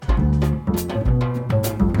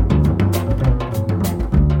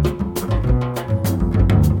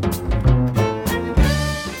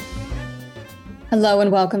Hello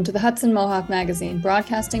and welcome to the Hudson Mohawk Magazine,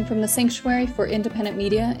 broadcasting from the Sanctuary for Independent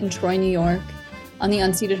Media in Troy, New York, on the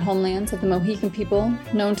unceded homelands of the Mohican people,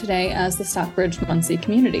 known today as the Stockbridge-Munsee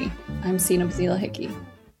community. I'm Sina Bazila Hickey.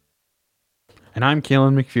 And I'm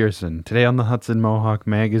Kalen McPherson. Today on the Hudson Mohawk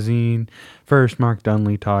Magazine, first Mark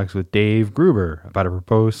Dunlea talks with Dave Gruber about a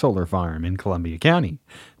proposed solar farm in Columbia County.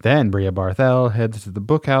 Then Brea Barthel heads to the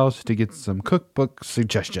bookhouse to get some cookbook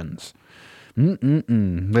suggestions.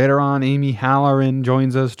 Later on, Amy Halloran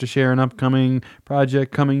joins us to share an upcoming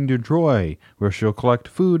project coming to Troy, where she'll collect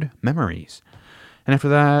food memories. And after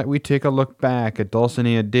that, we take a look back at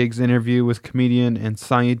Dulicina Diggs' interview with comedian and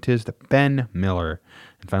scientist Ben Miller.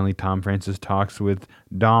 And finally, Thom Francis talks with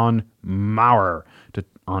Don Maurer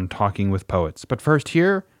on Talking with Poets. But first,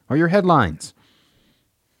 here are your headlines.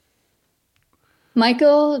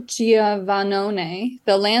 Michael Giovannone,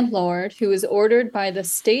 the landlord who was ordered by the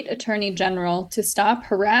state attorney general to stop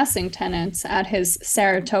harassing tenants at his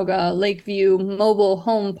Saratoga Lakeview mobile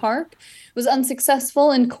home park, was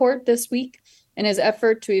unsuccessful in court this week in his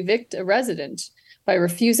effort to evict a resident by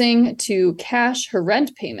refusing to cash her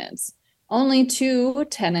rent payments. Only 2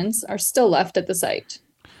 tenants are still left at the site.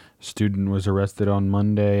 A student was arrested on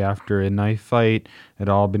Monday after a knife fight at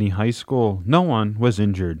Albany High School. No one was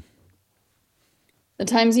injured. The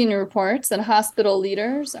Times-Union reports that hospital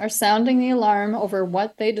leaders are sounding the alarm over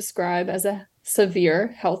what they describe as a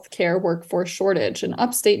severe healthcare workforce shortage in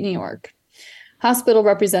upstate New York. Hospital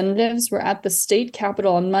representatives were at the state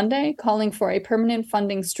capitol on Monday, calling for a permanent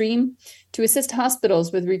funding stream to assist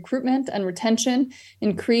hospitals with recruitment and retention,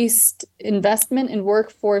 increased investment in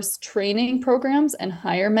workforce training programs, and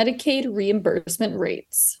higher Medicaid reimbursement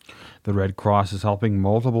rates. The Red Cross is helping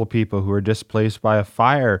multiple people who were displaced by a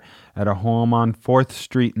fire at a home on 4th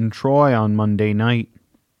Street in Troy on Monday night.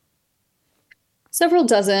 Several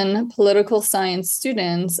dozen political science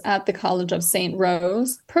students at the College of St.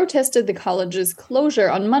 Rose protested the college's closure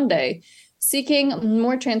on Monday, seeking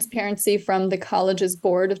more transparency from the college's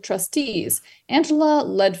board of trustees. Angela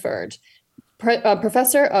Ledford, a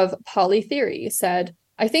professor of polytheory, said,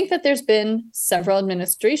 "I think that there's been several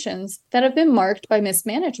administrations that have been marked by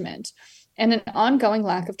mismanagement and an ongoing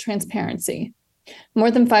lack of transparency. More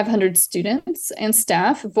than 500 students and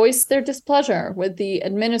staff voiced their displeasure with the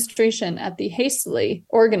administration at the hastily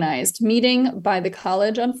organized meeting by the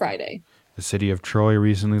college on Friday." The city of Troy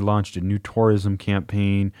recently launched a new tourism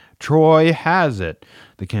campaign, Troy Has It.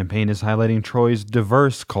 The campaign is highlighting Troy's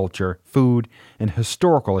diverse culture, food, and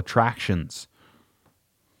historical attractions.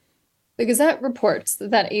 The Gazette reports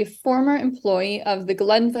that a former employee of the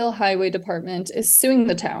Glenville Highway Department is suing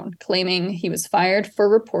the town, claiming he was fired for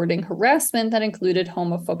reporting harassment that included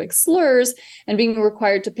homophobic slurs and being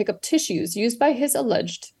required to pick up tissues used by his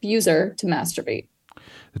alleged abuser to masturbate.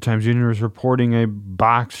 The Times-Union is reporting a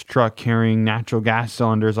box truck carrying natural gas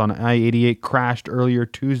cylinders on I-88 crashed earlier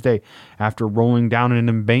Tuesday after rolling down an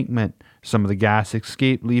embankment. Some of the gas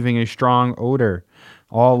escaped, leaving a strong odor.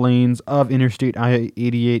 All lanes of Interstate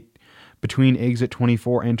I-88 between exit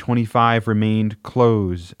 24 and 25 remained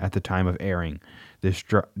closed at the time of airing. This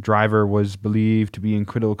driver was believed to be in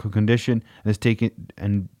critical condition and is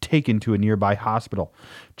taken to a nearby hospital.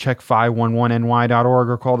 Check 511ny.org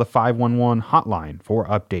or call the 511 hotline for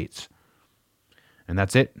updates. And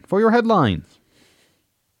that's it for your headlines.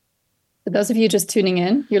 For those of you just tuning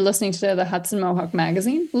in, you're listening to the Hudson Mohawk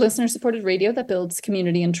Magazine, listener-supported radio that builds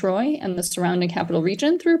community in Troy and the surrounding capital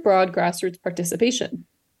region through broad grassroots participation.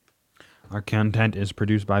 Our content is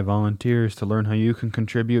produced by volunteers. To learn how you can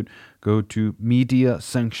contribute, go to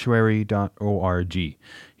mediasanctuary.org.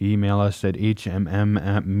 Email us at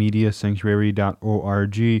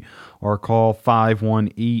hmm@mediasanctuary.org or call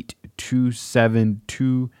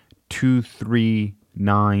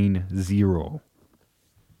 518-272-2390.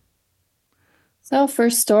 So,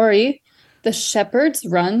 first story. The Shepherd's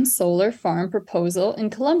Run solar farm proposal in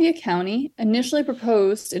Columbia County, initially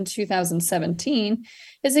proposed in 2017,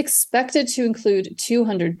 is expected to include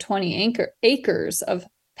 220 acres of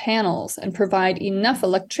panels and provide enough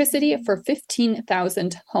electricity for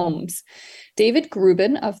 15,000 homes. David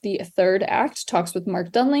Gruber of the Third Act talks with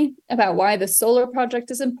Mark Dunlea about why the solar project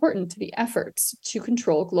is important to the efforts to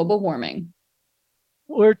control global warming.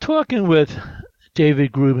 We're talking with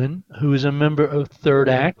David Gruber, who is a member of Third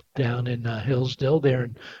Act down in Hillsdale, there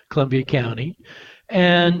in Columbia County.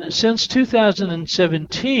 And since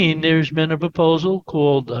 2017, there's been a proposal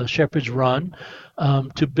called Shepherd's Run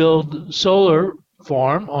to build solar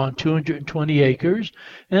farm on 220 acres,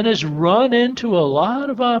 and has run into a lot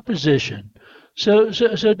of opposition. So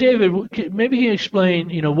David, maybe you can explain,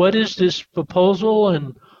 what is this proposal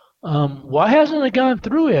and why hasn't it gone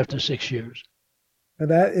through after 6 years? And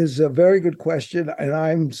that is a very good question, and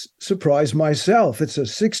I'm surprised myself. It's a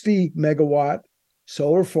 60 megawatt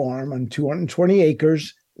solar farm on 220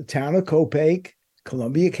 acres, the town of Copake,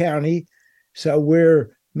 Columbia County. So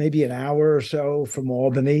we're maybe an hour or so from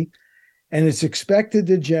Albany, and it's expected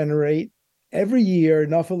to generate every year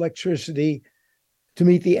enough electricity to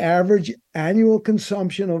meet the average annual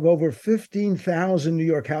consumption of over 15,000 New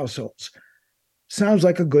York households. Sounds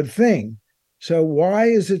like a good thing. So why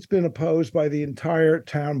has it been opposed by the entire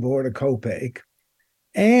town board of Copake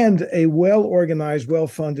and a well-organized,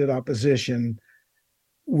 well-funded opposition,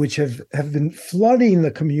 which have been flooding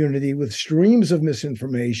the community with streams of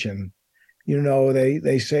misinformation? You know,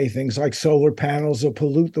 they say things like solar panels will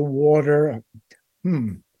pollute the water.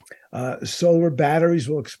 Solar batteries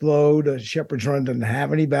will explode. Shepherd's Run doesn't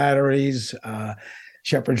have any batteries.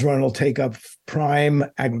 Shepherd's Run will take up prime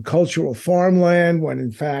agricultural farmland when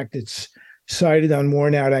in fact it's sited on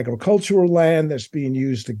worn out agricultural land that's being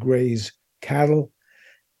used to graze cattle,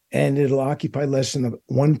 and it'll occupy less than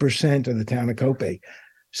 1% of the town of Copake.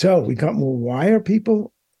 So we come, well, why are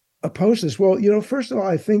people opposed to this? Well, first of all,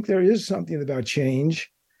 I think there is something about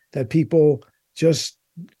change that people just,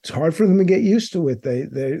 it's hard for them to get used to it.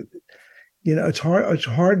 It's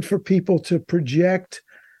hard for people to project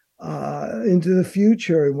into the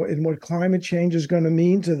future and what climate change is going to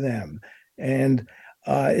mean to them. And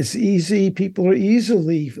it's easy. People are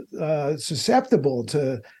easily susceptible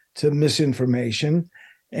to misinformation,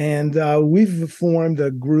 and we've formed a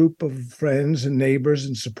group of friends and neighbors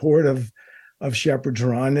in support of Shepherd's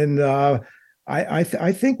Run, and I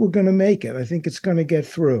think we're going to make it. I think it's going to get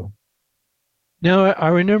through. Now, I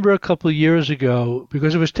remember a couple of years ago,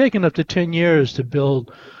 because it was taking up to 10 years to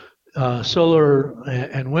build solar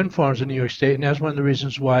and wind farms in New York State, and that's one of the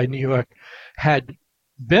reasons why New York had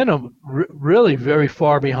been really very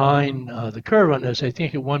far behind the curve on this. I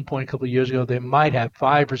think at one point a couple of years ago they might have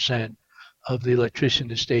 5% of the electricity in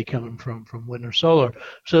the state coming from wind or solar.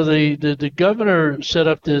 So the governor set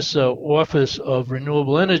up this Office of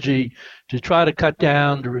Renewable Energy to try to cut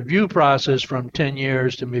down the review process from 10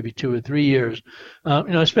 years to maybe 2 or 3 years.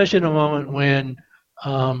 Especially in a moment when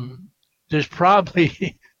there's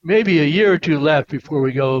probably maybe a year or two left before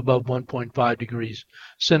we go above 1.5 degrees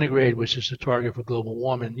centigrade, which is the target for global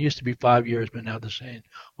warming. It used to be 5 years, but now they're saying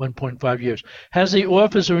 1.5 years. Has the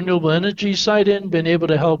Office of Renewable Energy site-in been able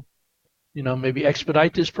to help, maybe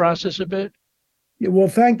expedite this process a bit? Yeah, well,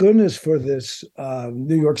 thank goodness for this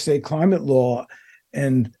New York State climate law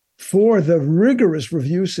and for the rigorous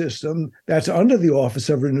review system that's under the Office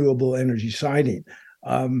of Renewable Energy siting.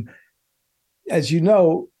 As you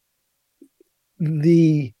know,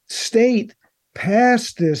 the state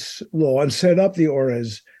passed this law and set up the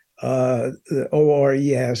ORES, the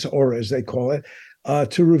ORES they call it,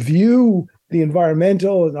 to review the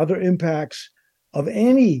environmental and other impacts of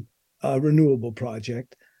any renewable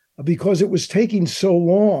project, because it was taking so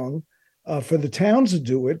long for the towns to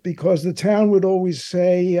do it, because the town would always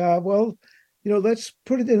say, let's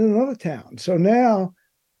put it in another town. So now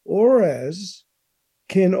ORES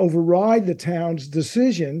can override the town's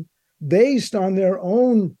decision based on their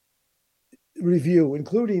own review,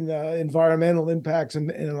 including environmental impacts in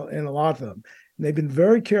a lot of them. And they've been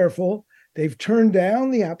very careful. They've turned down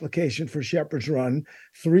the application for Shepherd's Run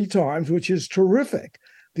 3 times, which is terrific,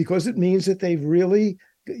 because it means that they've really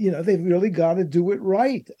got to do it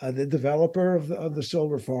right, the developer of the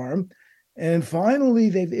solar farm. And finally,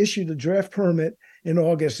 they've issued a draft permit in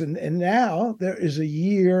August, and now there is a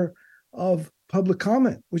year of public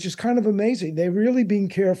comment, which is kind of amazing. They're really being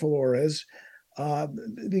careful, ORES,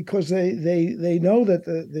 because they know that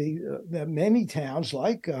that many towns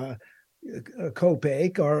like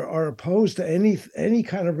Copake are opposed to any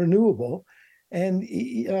kind of renewable, and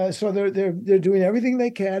so they're doing everything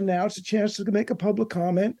they can. Now it's a chance to make a public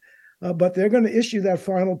comment, but they're going to issue that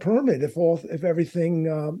final permit if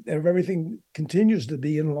everything continues to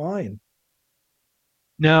be in line.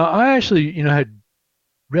 Now, I actually, had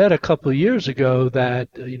read a couple of years ago that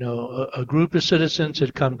a group of citizens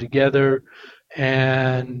had come together,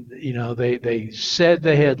 and they said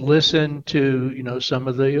they had listened to some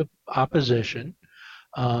of the opposition,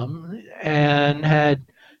 and had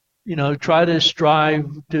tried to strive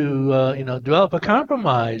to develop a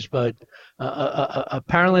compromise, but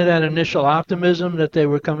apparently that initial optimism that they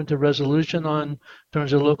were coming to resolution on in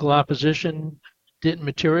terms of local opposition didn't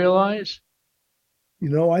materialize.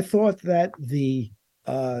 I thought that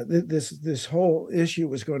this whole issue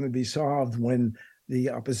was going to be solved when the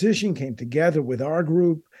opposition came together with our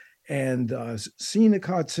group and Scenic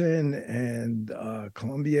Hudson and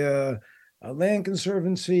Columbia Land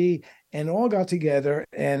Conservancy, and all got together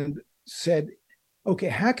and said, okay,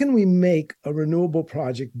 how can we make a renewable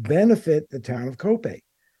project benefit the town of Copiague?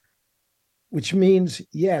 Which means,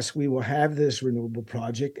 yes, we will have this renewable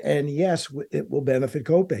project, and yes, it will benefit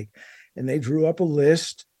Copiague. And they drew up a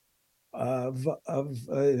list and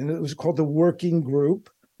it was called the working group,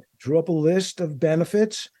 drew up a list of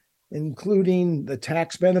benefits, including the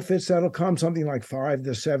tax benefits that'll come, something like $5 to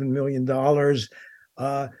 $7 million,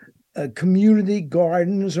 community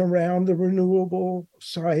gardens around the renewable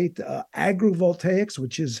site, agrivoltaics,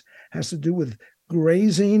 which has to do with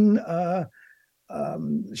grazing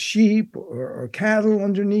sheep or cattle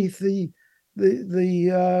underneath the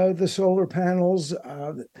solar panels,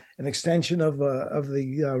 an extension of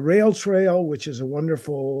the rail trail, which is a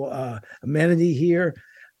wonderful amenity here,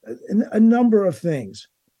 a number of things.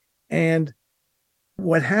 And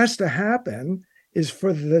what has to happen is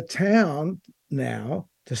for the town now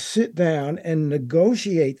to sit down and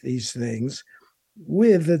negotiate these things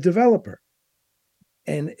with the developer.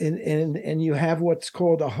 And you have what's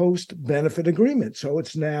called a host benefit agreement. So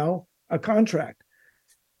it's now a contract.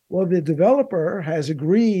 Well, the developer has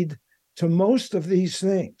agreed to most of these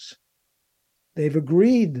things. They've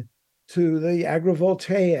agreed to the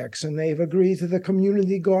agrivoltaics, and they've agreed to the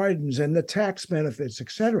community gardens and the tax benefits,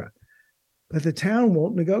 et cetera. But the town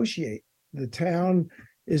won't negotiate. The town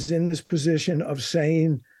is in this position of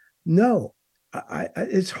saying, no.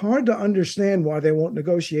 It's hard to understand why they won't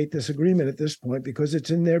negotiate this agreement at this point, because it's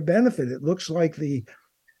in their benefit. It looks like the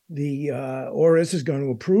ORS is going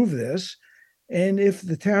to approve this. And if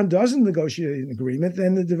the town doesn't negotiate an agreement,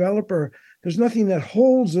 then there's nothing that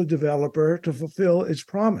holds the developer to fulfill its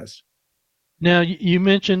promise. Now, you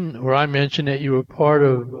mentioned, or I mentioned, that you were part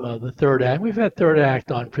of the Third Act. We've had Third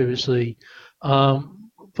Act on previously.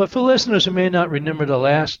 But for listeners who may not remember the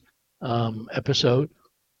last episode,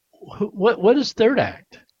 what is Third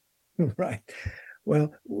Act? Right.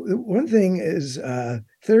 Well, one thing is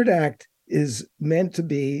Third Act is meant to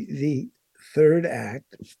be the third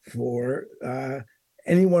act for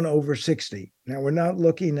anyone over 60. Now, we're not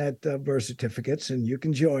looking at birth certificates, and you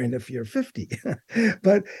can join if you're 50,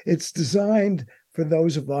 but it's designed for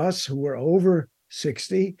those of us who are over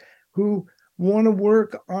 60 who want to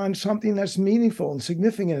work on something that's meaningful and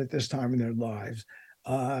significant at this time in their lives.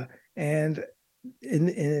 And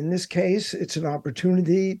in this case, it's an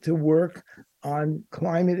opportunity to work on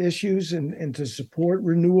climate issues and to support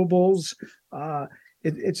renewables.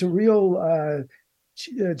 It's a real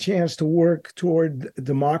chance to work toward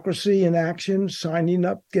democracy in action, signing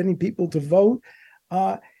up, getting people to vote.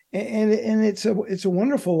 And it's a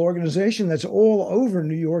wonderful organization that's all over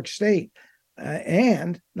New York State.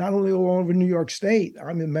 And not only all over New York State,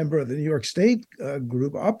 I'm a member of the New York State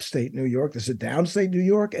group, upstate New York. There's a downstate New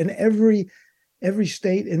York, and every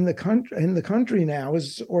state in the country now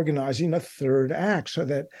is organizing a third act so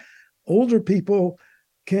that older people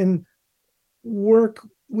can work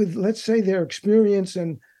with, let's say, their experience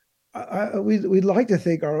and we'd like to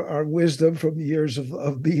think our wisdom from years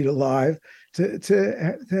of being alive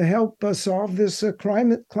to help us solve this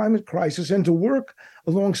climate crisis, and to work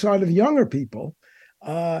alongside of younger people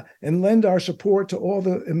and lend our support to all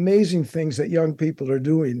the amazing things that young people are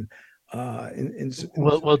doing.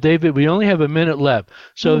 Well, David, we only have a minute left.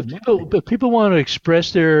 So if people want to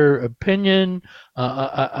express their opinion,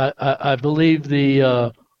 I believe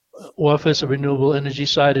the Office of Renewable Energy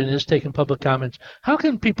side and is taking public comments. How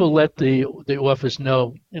can people let the office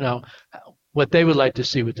know, what they would like to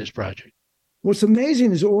see with this project? What's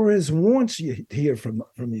amazing is ORS wants you to hear from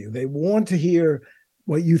you. They want to hear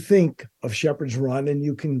what you think of Shepherd's Run, and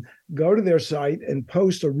you can go to their site and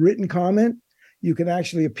post a written comment. You can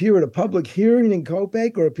actually appear at a public hearing in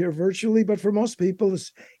Copiague or appear virtually, but for most people,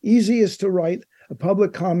 it's easiest to write a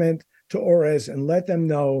public comment to ORS and let them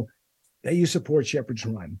know that you support Shepherd's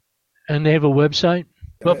Run. And they have a website?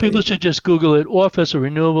 Well, people should just Google it, Office of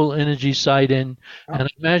Renewable Energy site in. And I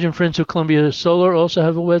imagine Friends of Columbia Solar also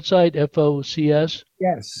have a website, FOCS?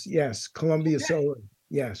 Yes, Columbia Solar,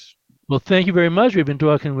 yes. Well, thank you very much. We've been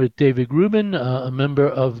talking with David Gruber, a member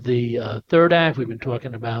of the Third Act. We've been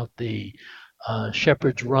talking about the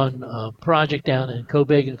Shepherd's Run project down in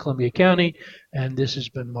Copiague in Columbia County. And this has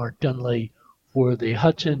been Mark Dunlea for the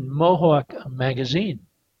Hudson Mohawk Magazine.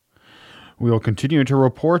 We will continue to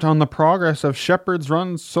report on the progress of Shepherd's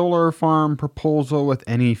Run solar farm proposal with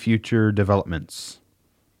any future developments.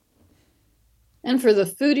 And for the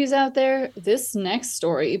foodies out there, this next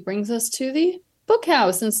story brings us to the Book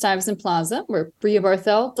House in Stuyvesant Plaza, where Brea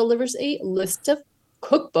Barthel delivers a list of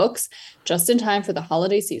cookbooks just in time for the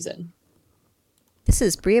holiday season. This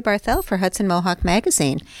is Brea Barthel for Hudson Mohawk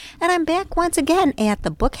Magazine, and I'm back once again at the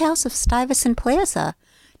Book House of Stuyvesant Plaza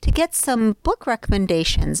to get some book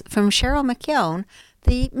recommendations from Cheryl McKeown,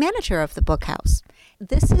 the manager of the book house.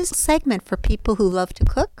 This is a segment for people who love to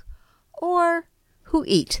cook or who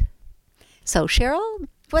eat. So, Cheryl,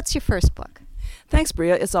 what's your first book? Thanks,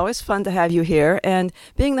 Brea. It's always fun to have you here. And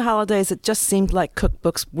being the holidays, it just seemed like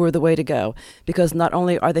cookbooks were the way to go, because not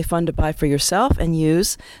only are they fun to buy for yourself and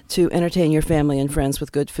use to entertain your family and friends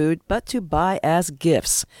with good food, but to buy as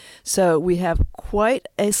gifts. So we have quite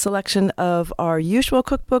a selection of our usual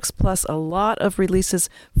cookbooks, plus a lot of releases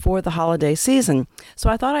for the holiday season. So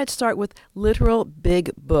I thought I'd start with literal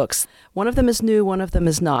big books. One of them is new, one of them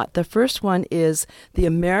is not. The first one is The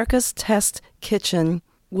America's Test Kitchen,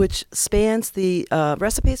 which spans the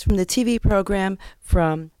recipes from the TV program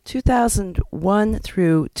from 2001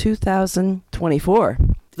 through 2024.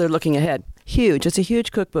 They're looking ahead. Huge. It's a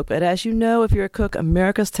huge cookbook. But as you know, if you're a cook,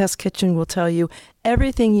 America's Test Kitchen will tell you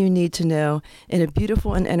everything you need to know in a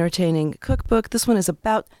beautiful and entertaining cookbook. This one is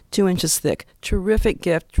about 2 inches thick. Terrific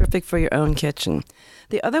gift, terrific for your own kitchen.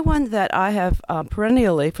 The other one that I have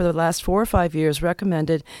perennially for the last 4 or 5 years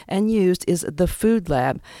recommended and used is The Food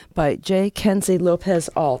Lab by J. Kenzie Lopez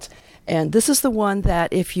Alt. And this is the one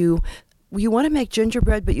that if you want to make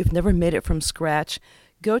gingerbread but you've never made it from scratch,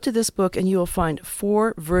 go to this book and you will find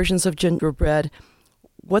 4 versions of gingerbread.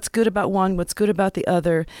 What's good about one, what's good about the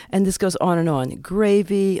other, and this goes on and on.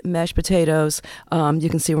 Gravy, mashed potatoes, you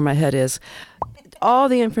can see where my head is. All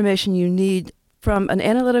the information you need from an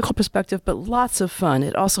analytical perspective, but lots of fun.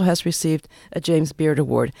 It also has received a James Beard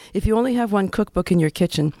Award. If you only have one cookbook in your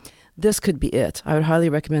kitchen, this could be it. I would highly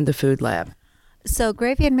recommend The Food Lab. So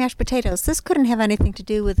gravy and mashed potatoes, this couldn't have anything to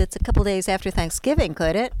do with it's a couple days after Thanksgiving,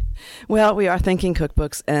 could it? Well, we are thinking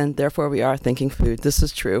cookbooks, and therefore we are thinking food. This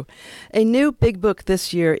is true. A new big book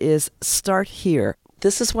this year is Start Here.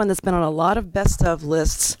 This is one that's been on a lot of best of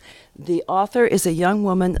lists. The author is a young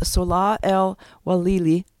woman, Solah El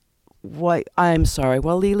Walili.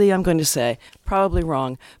 Walili, I'm going to say. Probably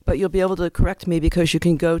wrong, but you'll be able to correct me because you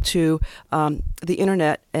can go to the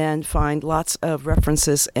internet and find lots of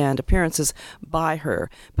references and appearances by her.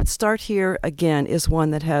 But Start Here, again, is one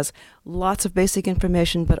that has lots of basic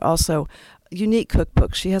information, but also unique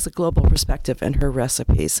cookbooks. She has a global perspective in her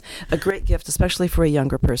recipes. A great gift, especially for a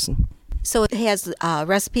younger person. So it has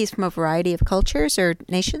recipes from a variety of cultures or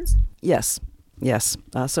nations? Yes.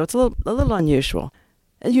 So it's a little unusual.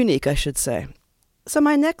 Unique, I should say. So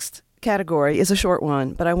my next category is a short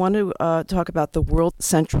one, but I want to talk about the World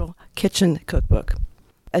Central Kitchen Cookbook.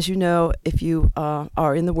 As you know, if you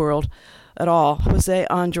are in the world at all, Jose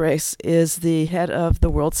Andres is the head of the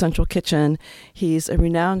World Central Kitchen. He's a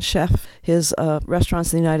renowned chef. His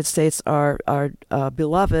restaurants in the United States are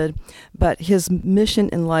beloved, but his mission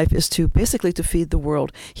in life is to basically to feed the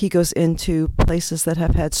world. He goes into places that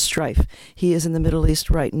have had strife. He is in the Middle East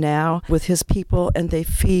right now with his people, and they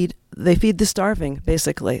feed the starving,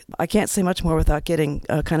 basically. I can't say much more without getting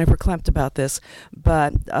kind of verklempt about this,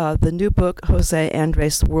 but the new book, Jose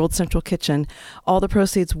Andres, World Central Kitchen, all the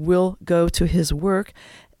proceeds will go to his work.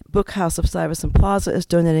 Book House of Stuyvesant Plaza is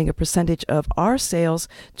donating a percentage of our sales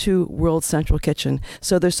to World Central Kitchen.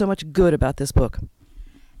 So there's so much good about this book.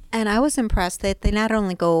 And I was impressed that they not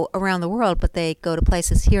only go around the world, but they go to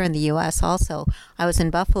places here in the U.S. also. I was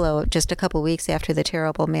in Buffalo just a couple weeks after the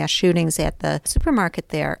terrible mass shootings at the supermarket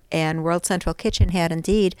there, and World Central Kitchen had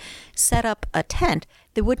indeed set up a tent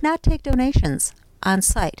that would not take donations on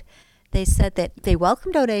site. They said that they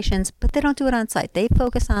welcome donations, but they don't do it on site. They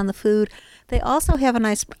focus on the food. They also have a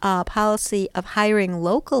nice policy of hiring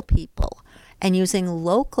local people and using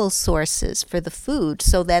local sources for the food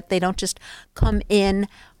so that they don't just come in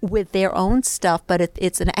with their own stuff, but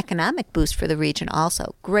it's an economic boost for the region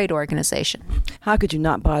also. Great organization. How could you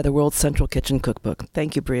not buy the World Central Kitchen Cookbook?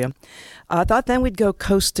 Thank you, Brea. I thought then we'd go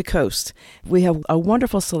coast to coast. We have a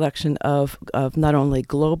wonderful selection of not only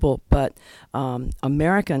global but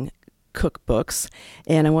American cookbooks,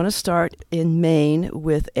 and I want to start in Maine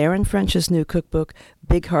with Erin French's new cookbook,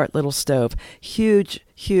 Big Heart Little Stove. Huge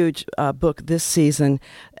book this season.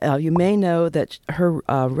 You may know that her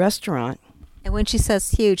restaurant. And when she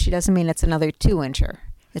says huge, she doesn't mean it's another 2-incher.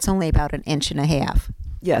 It's only about 1.5 inches.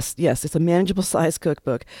 Yes, it's a manageable size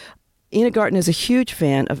cookbook. Ina Garten is a huge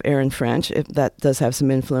fan of Erin French, if that does have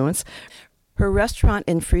some influence. Her restaurant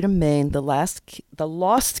in Freedom, Maine, the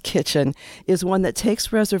Lost Kitchen, is one that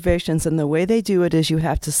takes reservations, and the way they do it is you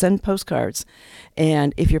have to send postcards.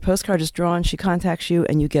 And if your postcard is drawn, she contacts you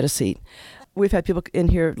and you get a seat. We've had people in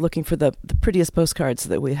here looking for the prettiest postcards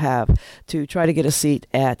that we have to try to get a seat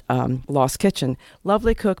at Lost Kitchen.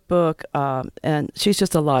 Lovely cookbook, and she's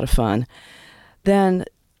just a lot of fun. Then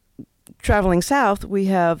traveling south, we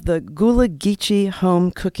have the Gula Geechee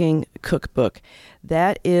Home Cooking Cookbook.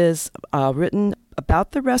 That is written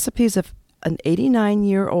about the recipes of an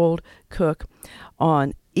 89-year-old cook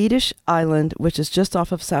on Edish Island, which is just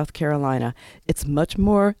off of South Carolina. It's much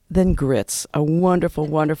more than grits, a wonderful,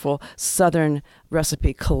 wonderful Southern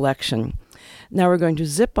recipe collection. Now we're going to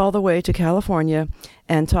zip all the way to California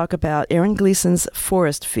and talk about Erin Gleason's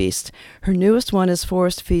Forest Feast. Her newest one is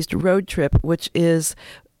Forest Feast Road Trip, which is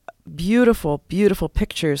beautiful, beautiful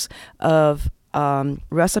pictures of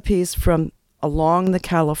recipes from along the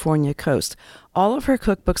California coast. All of her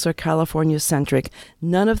cookbooks are California-centric.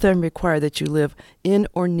 None of them require that you live in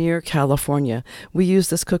or near California. We use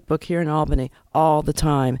this cookbook here in Albany all the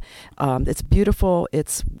time. It's beautiful.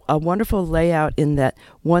 It's a wonderful layout in that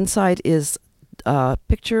one side is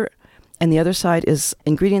picture and the other side is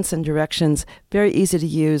ingredients and directions. Very easy to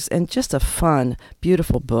use and just a fun,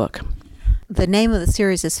 beautiful book. The name of the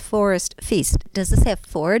series is Forest Feast. Does this have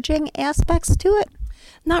foraging aspects to it?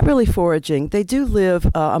 Not really foraging. They do live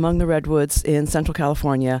among the redwoods in Central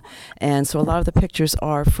California, and so a lot of the pictures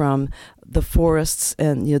are from the forests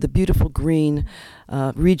and the beautiful green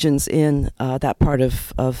regions in that part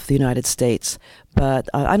of the United States. But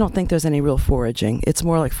I don't think there's any real foraging. It's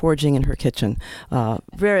more like foraging in her kitchen.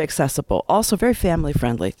 Very accessible. Also very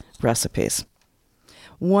family-friendly recipes.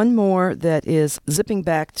 One more that is zipping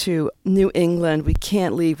back to New England. We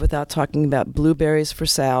can't leave without talking about Blueberries for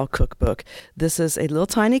Sal cookbook. This is a little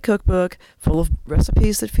tiny cookbook full of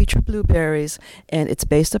recipes that feature blueberries, and it's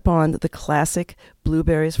based upon the classic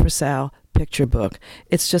Blueberries for Sal picture book.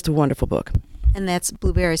 It's just a wonderful book. And that's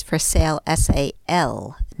Blueberries for Sal,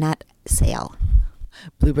 S-A-L, not Sal.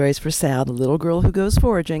 Blueberries for Sal, the little girl who goes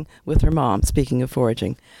foraging with her mom, speaking of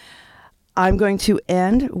foraging. I'm going to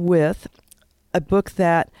end with a book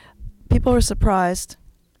that people are surprised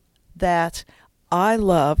that I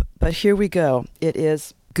love, but here we go. It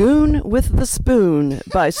is Goon with the Spoon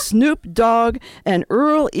by Snoop Dogg and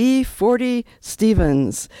Earl E. 40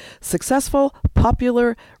 Stevens. Successful,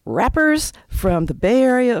 popular rappers from the Bay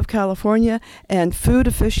Area of California and food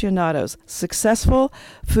aficionados. Successful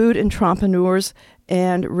food entrepreneurs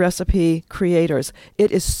and recipe creators.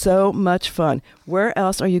 It is so much fun. Where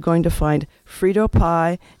else are you going to find Frito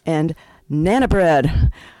pie and Nana Bread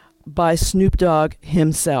by Snoop Dogg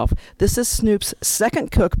himself? This is Snoop's second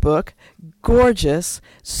cookbook. Gorgeous.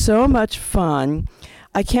 So much fun.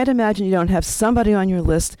 I can't imagine you don't have somebody on your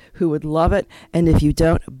list who would love it. And if you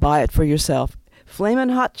don't, buy it for yourself. Flamin'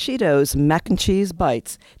 Hot Cheetos Mac and Cheese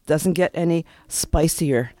Bites. Doesn't get any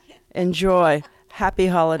spicier. Enjoy. Happy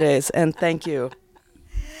holidays. And thank you.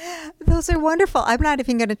 Those are wonderful. I'm not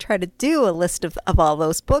even going to try to do a list of all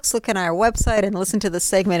those books. Look on our website and listen to the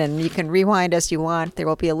segment, and you can rewind as you want. There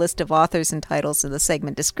will be a list of authors and titles in the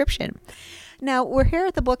segment description. Now, we're here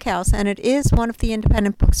at the Book House, and it is one of the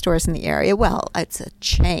independent bookstores in the area. Well, it's a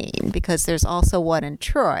chain because there's also one in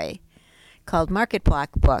Troy called Market Block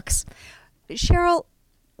Books. Cheryl,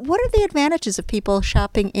 what are the advantages of people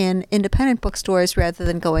shopping in independent bookstores rather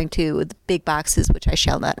than going to the big boxes, which I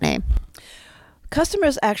shall not name?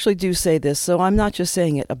 Customers actually do say this, so I'm not just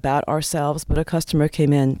saying it about ourselves, but a customer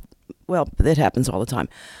came in. Well, it happens all the time.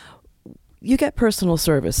 You get personal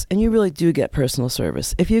service, and you really do get personal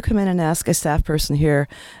service. If you come in and ask a staff person here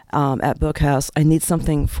at Book House, I need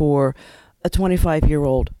something for a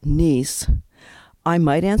 25-year-old niece, I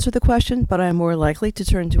might answer the question, but I'm more likely to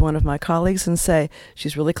turn to one of my colleagues and say,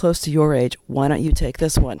 she's really close to your age. Why don't you take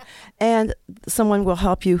this one? And someone will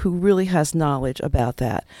help you who really has knowledge about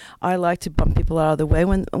that. I like to bump people out of the way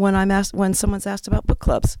when someone's asked about book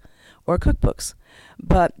clubs or cookbooks.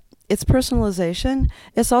 But it's personalization.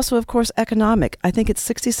 It's also, of course, economic. I think it's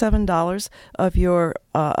 $67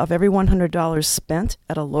 of every $100 spent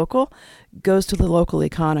at a local goes to the local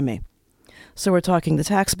economy. So we're talking the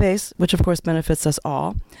tax base, which of course benefits us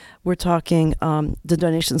all. We're talking the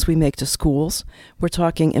donations we make to schools. We're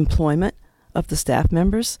talking employment of the staff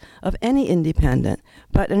members of any independent.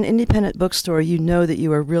 But an independent bookstore, you know that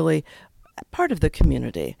you are really part of the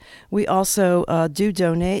community. We also do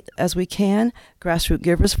donate as we can. Grassroots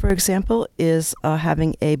Givers, for example, is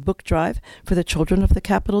having a book drive for the children of the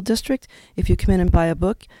Capital District. If you come in and buy a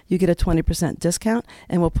book, you get a 20% discount,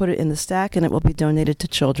 and we'll put it in the stack, and it will be donated to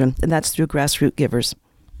children, and that's through Grassroots Givers.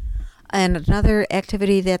 And another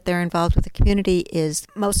activity that they're involved with the community is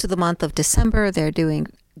most of the month of December, they're doing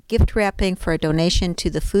gift wrapping for a donation to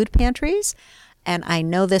the food pantries. And I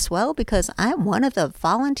know this well because I'm one of the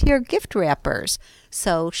volunteer gift wrappers.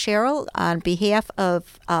 So, Cheryl, on behalf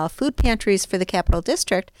of Food Pantries for the Capital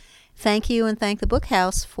District, thank you and thank the Book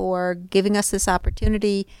House for giving us this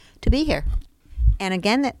opportunity to be here. And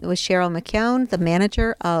again, that was Cheryl McKeown, the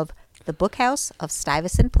manager of the the Book House of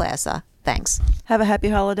Stuyvesant Plaza. Thanks. Have a happy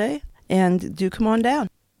holiday, and do come on down.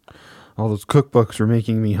 All those cookbooks were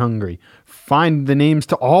making me hungry. Find the names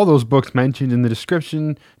to all those books mentioned in the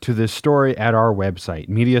description to this story at our website,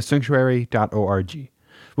 mediasanctuary.org.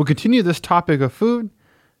 We'll continue this topic of food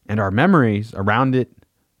and our memories around it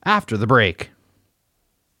after the break.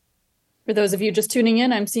 For those of you just tuning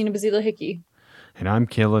in, I'm Sina Bazila Hickey. And I'm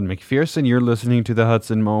Kaylin McPherson. You're listening to the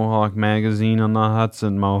Hudson Mohawk Magazine on the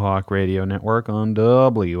Hudson Mohawk Radio Network on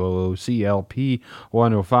WOOCLP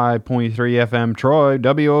 105.3 FM Troy,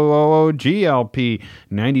 WOOGLP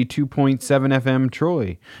 92.7 FM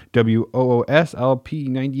Troy, WOOSLP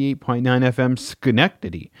 98.9 FM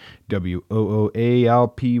Schenectady,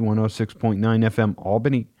 WOOALP 106.9 FM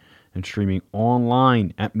Albany, and streaming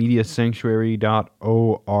online at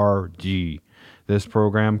mediasanctuary.org. This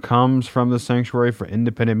program comes from the Sanctuary for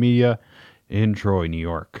Independent Media in Troy, New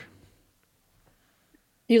York.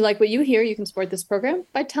 If you like what you hear, you can support this program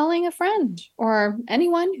by telling a friend or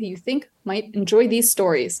anyone who you think might enjoy these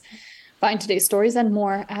stories. Find today's stories and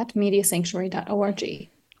more at mediasanctuary.org.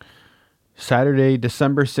 Saturday,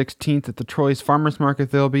 December 16th at the Troy's Farmers Market,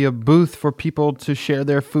 there'll be a booth for people to share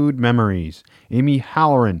their food memories. Amy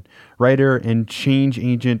Halloran, writer and change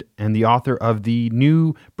agent and the author of The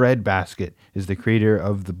New Bread Basket, is the creator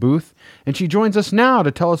of the booth, and she joins us now to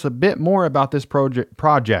tell us a bit more about this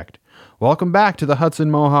project. Welcome back to the Hudson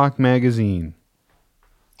Mohawk Magazine.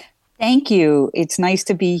 Thank you. It's nice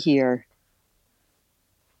to be here.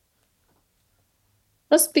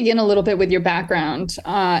 Let's begin a little bit with your background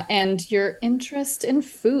and your interest in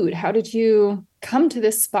food. How did you come to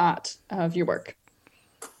this spot of your work?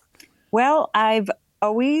 Well, I've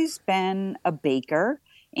always been a baker,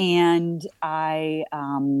 and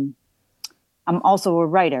I'm also a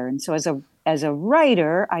writer. And so as a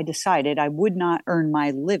writer, I decided I would not earn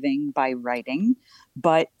my living by writing,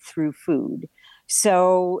 but through food.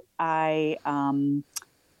 So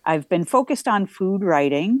I've been focused on food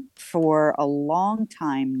writing for a long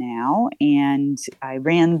time now, and I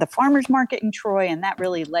ran the farmers market in Troy, and that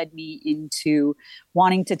really led me into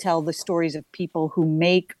wanting to tell the stories of people who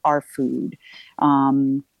make our food.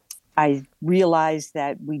 I realized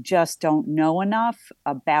that we just don't know enough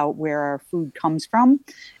about where our food comes from,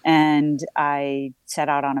 and I set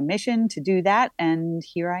out on a mission to do that, and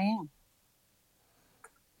here I am.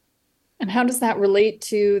 And how does that relate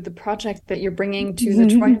to the project that you're bringing to the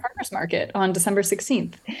Troy Farmers Market on December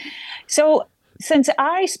 16th? So since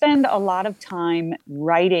I spend a lot of time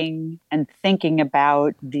writing and thinking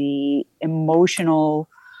about the emotional,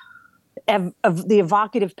 of the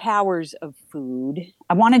evocative powers of food,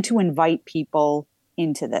 I wanted to invite people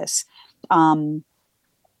into this.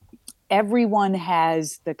 Everyone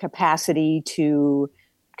has the capacity to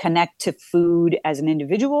connect to food as an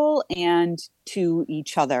individual and to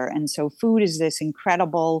each other. And so food is this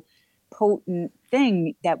incredible, potent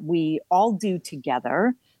thing that we all do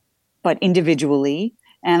together, but individually.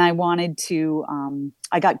 And I wanted to,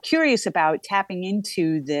 I got curious about tapping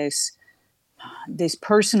into this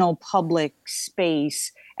personal public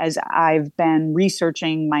space as I've been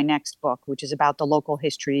researching my next book, which is about the local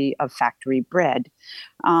history of factory bread.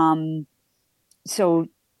 So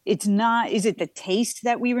it's not, is it the taste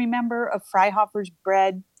that we remember of Freihoffer's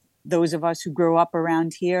bread, those of us who grow up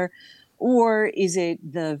around here, or is it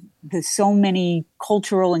the so many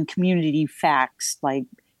cultural and community facts, like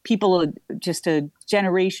people just a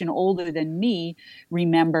generation older than me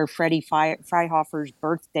remember Freddie Freihoffer's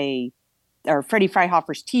birthday, or Freddie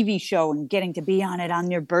Freihoffer's TV show, and getting to be on it on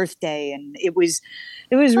their birthday. And it was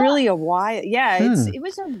really a while. Yeah, it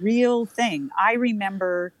was a real thing. I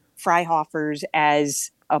remember Freihoffer's as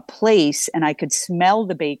a place, and I could smell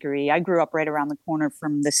the bakery. I grew up right around the corner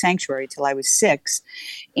from the sanctuary till I was 6,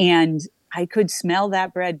 and I could smell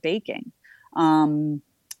that bread baking. And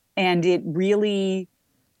it really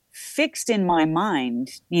fixed in my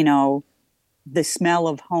mind, the smell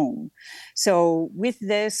of home. So with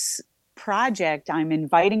this project, I'm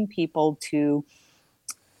inviting people to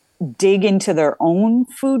dig into their own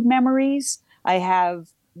food memories. I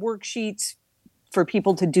have worksheets for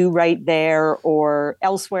people to do right there or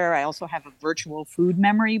elsewhere. I also have a virtual food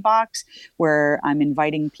memory box where I'm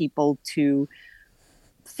inviting people to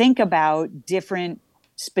think about different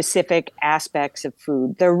specific aspects of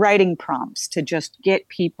food. They're writing prompts to just get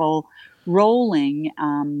people rolling.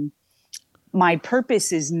 My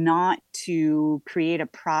purpose is not to create a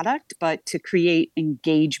product, but to create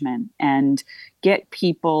engagement and get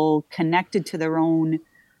people connected to their own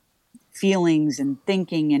feelings and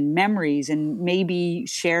thinking and memories, and maybe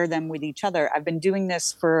share them with each other. I've been doing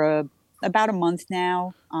this for about a month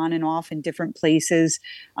now, on and off in different places.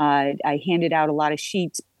 I handed out a lot of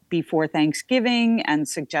sheets before Thanksgiving and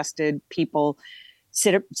suggested people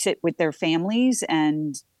sit with their families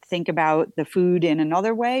and think about the food in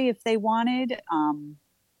another way if they wanted.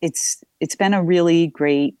 It's been a really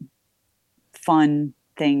great, fun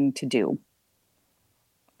thing to do.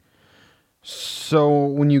 So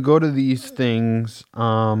when you go to these things,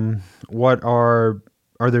 what are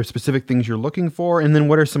there specific things you're looking for? And then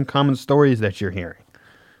what are some common stories that you're hearing?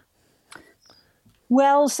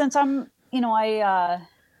 Well, since I'm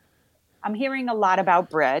hearing a lot about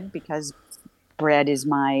bread because bread is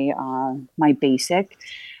my basic.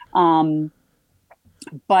 But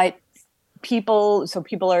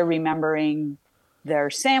people are remembering their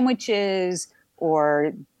sandwiches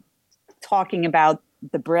or talking about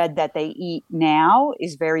the bread that they eat now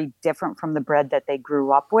is very different from the bread that they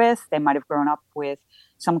grew up with. They might have grown up with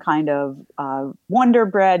some kind of Wonder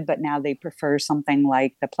Bread, but now they prefer something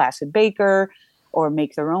like the Placid Baker or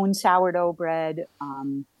make their own sourdough bread.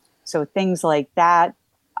 So things like that.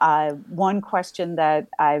 One question that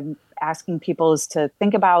I'm asking people is to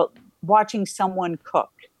think about watching someone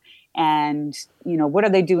cook and, what are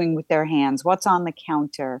they doing with their hands? What's on the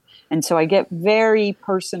counter? And so I get very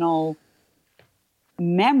personal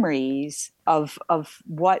memories of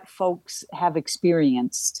what folks have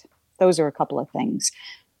experienced. Those are a couple of things.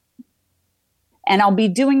 And I'll be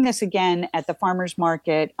doing this again at the farmers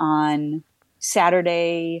market on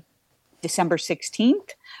Saturday, December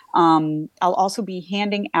 16th. I'll also be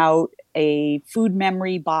handing out a food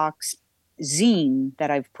memory box zine that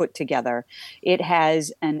I've put together. It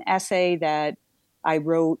has an essay that I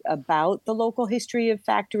wrote about the local history of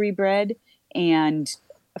factory bread and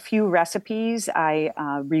a few recipes. I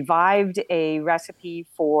revived a recipe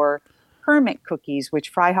for hermit cookies,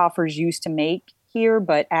 which Freihofers used to make here,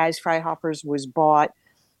 but as Freihofers was bought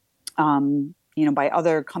by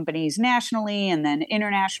other companies nationally and then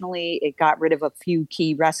internationally, it got rid of a few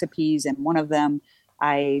key recipes. And one of them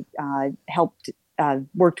I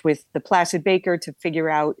worked with the Placid Baker to figure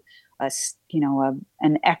out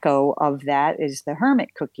an echo of that is the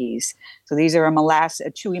hermit cookies. So these are a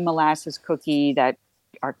chewy molasses cookie that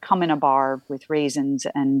are come in a bar with raisins,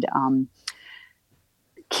 and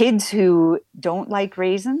kids who don't like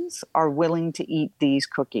raisins are willing to eat these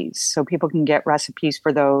cookies. So people can get recipes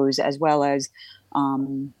for those, as well as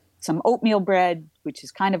some oatmeal bread, which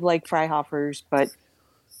is kind of like Freihofers, but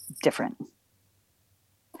different.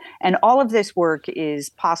 And all of this work is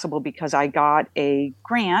possible because I got a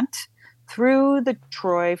grant through the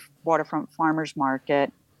Troy Waterfront Farmers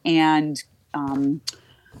Market and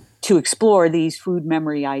to explore these food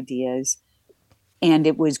memory ideas. And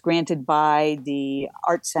it was granted by the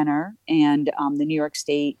Art Center and the New York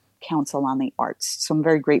State Council on the Arts. So I'm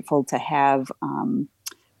very grateful to have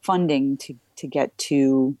funding to get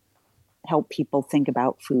to help people think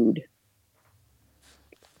about food.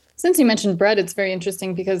 Since you mentioned bread, it's very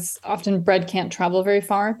interesting because often bread can't travel very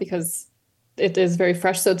far because it is very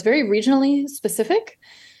fresh. So it's very regionally specific.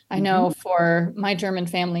 I know for my German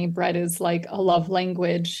family, bread is like a love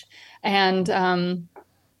language. And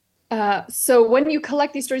so when you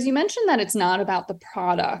collect these stories, you mentioned that it's not about the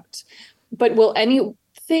product, but will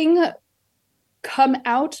anything come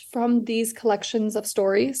out from these collections of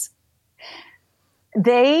stories?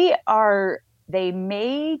 They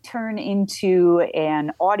may turn into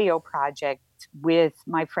an audio project with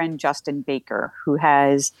my friend Justin Baker, who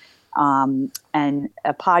has a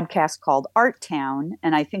podcast called Art Town.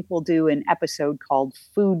 And I think we'll do an episode called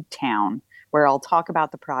Food Town, where I'll talk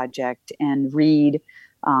about the project and read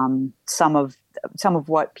some of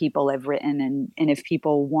what people have written. And if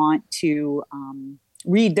people want to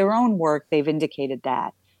read their own work, they've indicated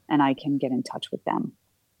that, and I can get in touch with them.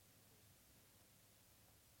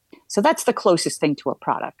 So that's the closest thing to a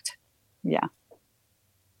product. Yeah.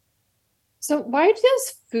 So why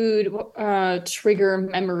does food trigger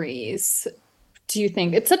memories? Do you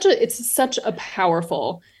think it's such a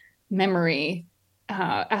powerful memory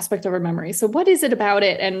aspect of our memory? So what is it about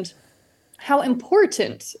it, and how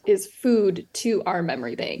important is food to our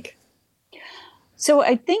memory bank? So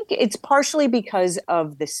I think it's partially because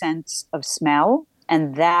of the sense of smell,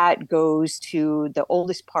 and that goes to the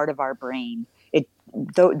oldest part of our brain.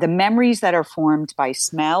 The memories that are formed by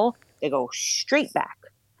smell, they go straight back.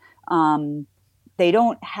 They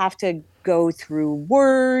don't have to go through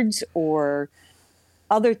words or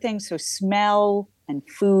other things. So smell and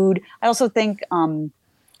food. I also think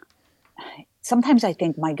sometimes I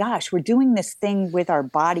think, my gosh, we're doing this thing with our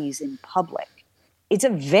bodies in public. It's a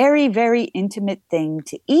very, very intimate thing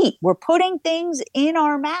to eat. We're putting things in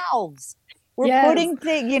our mouths. We're putting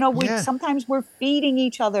things, sometimes we're feeding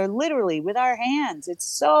each other literally with our hands. It's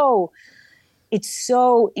so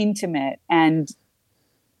intimate. And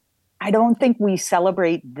I don't think we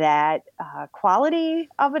celebrate that quality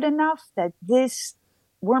of it enough. That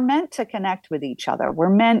we're meant to connect with each other. We're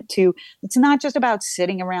meant to. It's not just about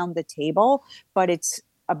sitting around the table, but it's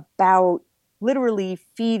about literally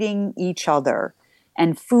feeding each other.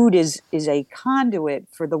 And food is a conduit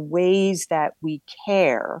for the ways that we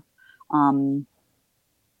care.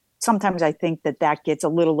 Sometimes I think that gets a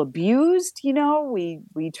little abused.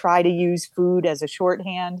 We try to use food as a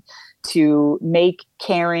shorthand to make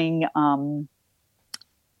caring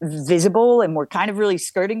visible, and we're kind of really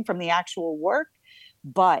skirting from the actual work,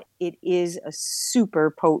 but it is a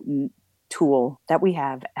super potent tool that we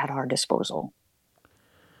have at our disposal.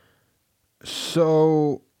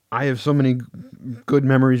 So I have so many good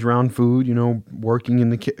memories around food, working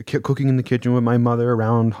in the cooking in the kitchen with my mother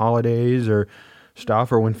around holidays or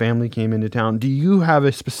stuff, or when family came into town. Do you have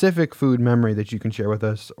a specific food memory that you can share with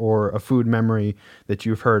us, or a food memory that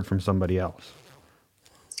you've heard from somebody else?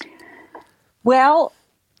 Well,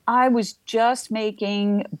 I was just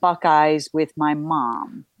making Buckeyes with my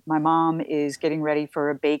mom. My mom is getting ready for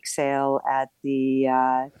a bake sale at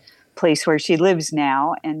the place where she lives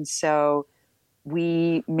now. And so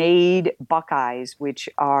we made Buckeyes, which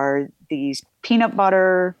are these peanut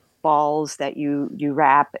butter balls that you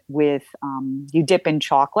wrap with, you dip in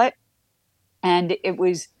chocolate. And it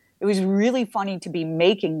was really funny to be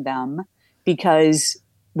making them because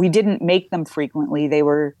we didn't make them frequently. They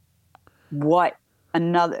were what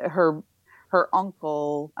her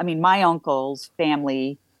uncle, my uncle's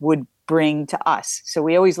family would bring to us. So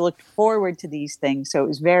we always looked forward to these things. So it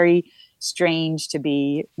was very strange to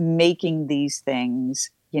be making these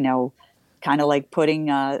things, kind of like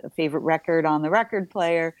putting a favorite record on the record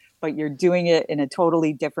player, but you're doing it in a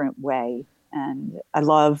totally different way. And I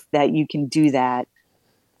love that you can do that,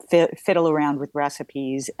 fiddle around with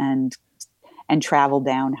recipes and travel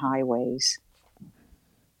down highways.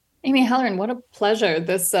 Amy Halloran, what a pleasure.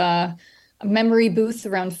 This memory booth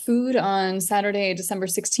around food on Saturday, December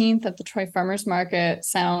 16th at the Troy Farmers Market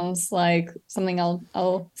sounds like something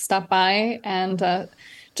I'll stop by, and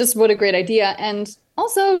just what a great idea. And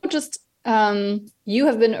also just you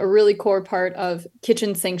have been a really core part of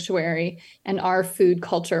Kitchen Sanctuary and our food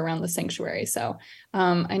culture around the sanctuary. So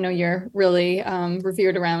I know you're really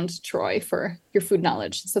revered around Troy for your food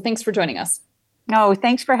knowledge. So thanks for joining us. No,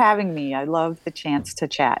 thanks for having me. I love the chance to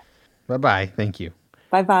chat. Bye-bye. Thank you.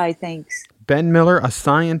 Bye-bye. Thanks. Ben Miller, a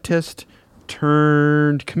scientist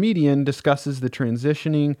turned comedian, discusses the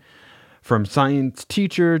transitioning from science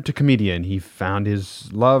teacher to comedian. He found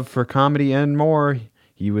his love for comedy and more.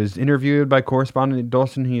 He was interviewed by correspondent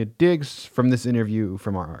Dulicina Diggs from this interview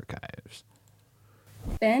from our archives.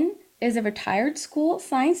 Ben is a retired school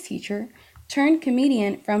science teacher turned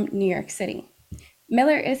comedian from New York City.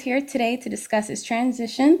 Miller is here today to discuss his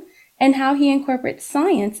transition and how he incorporates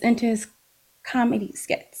science into his comedy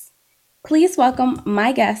skits. Please welcome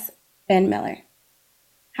my guest, Ben Miller.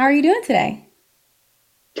 How are you doing today?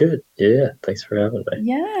 Good. Yeah. Thanks for having me.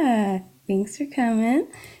 Yeah. Thanks for coming.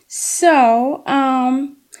 So,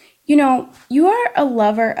 you are a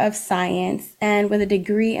lover of science and with a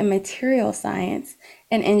degree in material science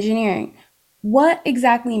and engineering. What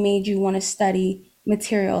exactly made you want to study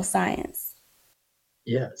material science?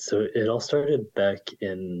 Yeah. So it all started back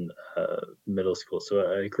in middle school.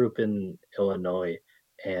 So I grew up in Illinois,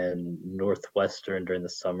 and Northwestern during the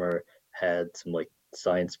summer had some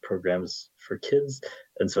science programs for kids.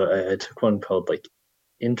 And so I took one called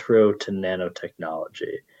Intro to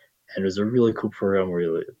Nanotechnology. And it was a really cool program where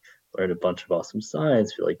you learned a bunch of awesome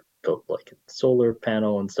science. We built a solar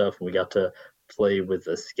panel and stuff, and we got to play with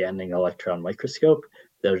a scanning electron microscope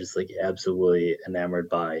that I was just absolutely enamored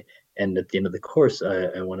by. And at the end of the course,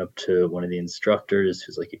 I went up to one of the instructors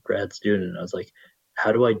who's a grad student, and I was like,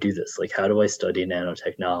 how do I do this? How do I study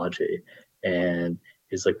nanotechnology? And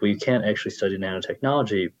he's like, well, you can't actually study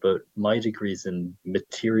nanotechnology, but my degree's in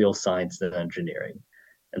material science and engineering.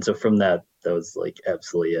 And so from that was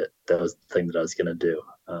absolutely it. That was the thing that I was going to do.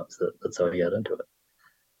 So that's how I got into it.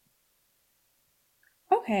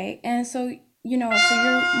 Okay, and so you're more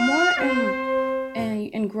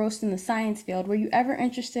engrossed in the science field. Were you ever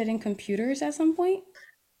interested in computers at some point?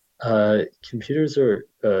 Computers are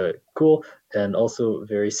cool and also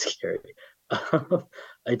very scary.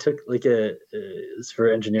 I took for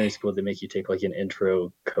engineering school, they make you take an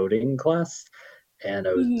intro coding class, and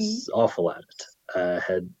I was awful at it.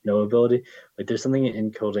 Had no ability. There's something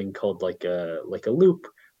in coding called a loop,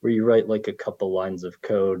 where you write a couple lines of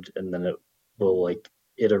code and then it will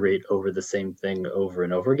iterate over the same thing over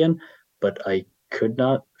and over again. But I could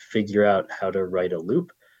not figure out how to write a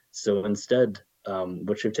loop. So instead,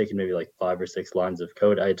 which would have taken maybe 5 or 6 lines of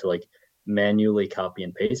code, I had to manually copy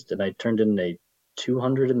and paste, and I turned in a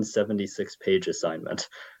 276-page assignment.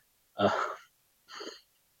 Uh,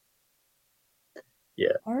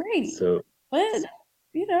 yeah. Alrighty. So But,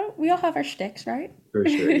 we all have our shticks, right? for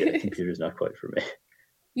sure, yeah, computer's not quite for me.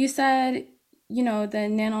 You said, the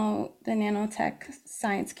nanotech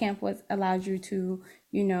science camp was allowed you to,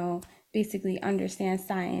 basically understand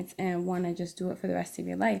science and want to just do it for the rest of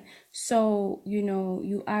your life. So,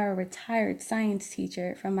 you are a retired science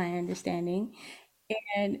teacher, from my understanding.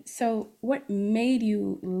 And so, what made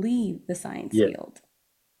you leave the science Yeah. field?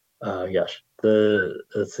 Gosh,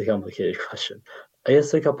 that's a complicated question. I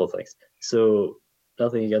guess a couple things. So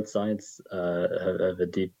nothing against science. I have a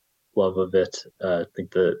deep love of it. I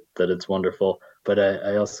think that it's wonderful. But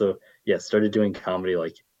I also, yeah, started doing comedy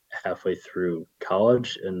like halfway through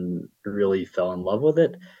college and really fell in love with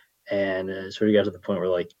it. And it sort of got to the point where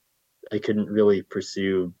like I couldn't really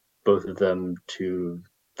pursue both of them to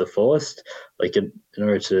the fullest. Like in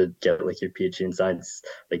order to get like your PhD in science,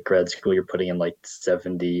 like grad school, you're putting in like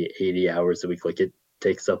 70, 80 hours a week. Like it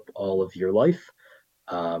takes up all of your life.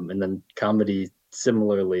 And then comedy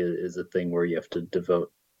similarly is a thing where you have to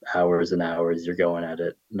devote hours and hours. You're going at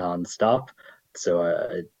it nonstop. So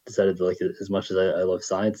I decided to, like, as much as I love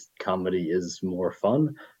science, comedy is more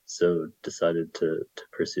fun. So decided to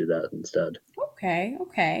pursue that instead. Okay,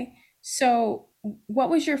 okay. So, what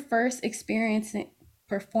was your first experience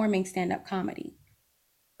performing stand-up comedy?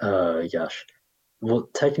 Gosh. Well,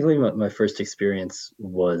 technically, my first experience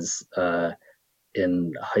was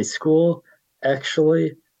in high school,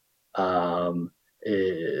 actually. Yeah,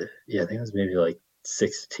 I think I was maybe like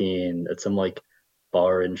 16 at some like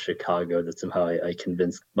bar in Chicago that somehow I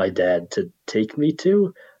convinced my dad to take me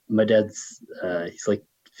to. My dad's he's like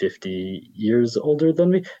 50 years older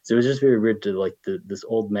than me, so it was just very weird to like this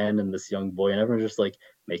old man and this young boy, and everyone's just like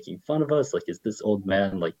making fun of us. Like, is this old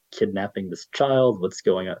man like kidnapping this child? What's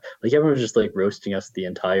going on? Like, everyone was just like roasting us the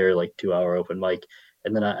entire like 2 hour open mic.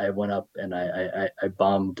 And then I went up and I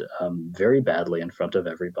bombed very badly in front of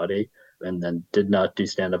everybody, and then did not do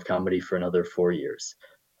stand-up comedy for another 4 years.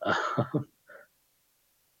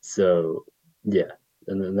 So yeah,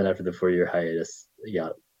 and then after the 4 year hiatus, I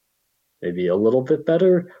got maybe a little bit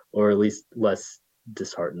better, or at least less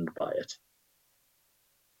disheartened by it.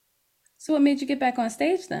 So, what made you get back on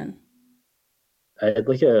stage then? I had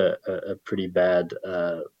like a pretty bad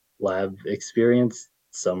lab experience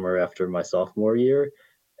summer after my sophomore year,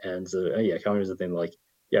 and so yeah, comedy was a thing like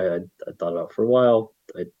yeah I thought about for a while.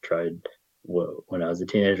 I tried when I was a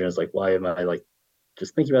teenager, and I was like, why am I like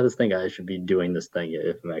just thinking about this thing? I should be doing this thing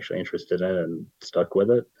if I'm actually interested in it, and stuck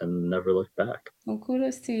with it and never looked back. Well,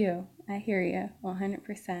 kudos to you. I hear you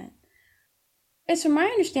 100%. It's from my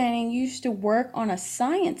understanding you used to work on a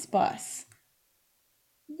science bus.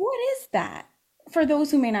 What is that? For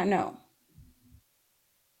those who may not know.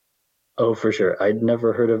 Oh, for sure. I'd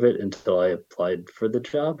never heard of it until I applied for the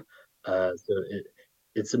job.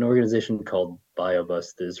 It's an organization called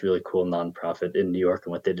BioBus. This really cool nonprofit in New York.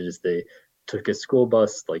 And what they did is they took a school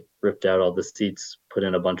bus, like ripped out all the seats, put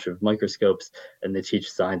in a bunch of microscopes, and they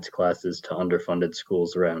teach science classes to underfunded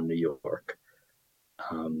schools around New York.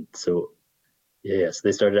 So yeah, so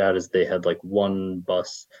they started out as they had like one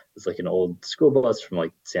bus. It was like an old school bus from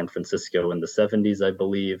like San Francisco in the 70s, I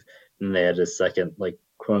believe. And they had a second like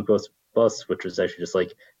quote unquote bus, which was actually just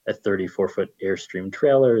like a 34-foot Airstream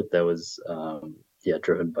trailer that was yeah,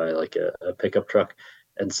 driven by like a pickup truck.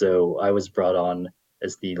 And so I was brought on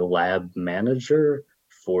as the lab manager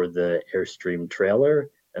for the Airstream trailer.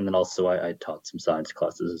 And then also I taught some science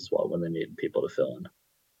classes as well when they needed people to fill in.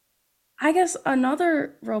 I guess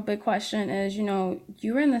another real big question is,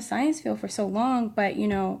 you were in the science field for so long, but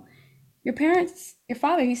your parents, your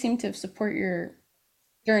father, he seemed to support your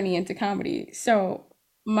journey into comedy. So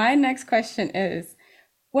my next question is,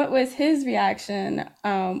 what was his reaction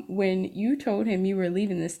when you told him you were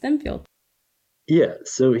leaving the STEM field? Yeah,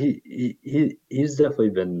 so he's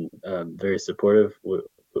definitely been very supportive,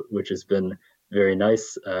 which has been very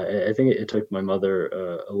nice. I think it took my mother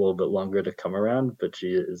a little bit longer to come around, but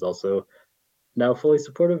she is also now fully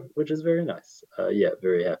supportive, which is very nice. Yeah,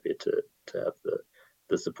 very happy to have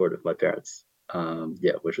the support of my parents.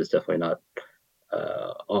 Yeah, which is definitely not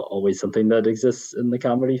always something that exists in the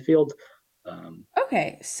comedy field.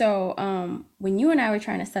 Okay, so when you and I were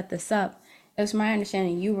trying to set this up, it was my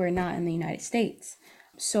understanding you were not in the United States.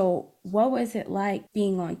 So what was it like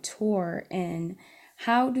being on tour, and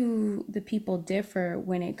how do the people differ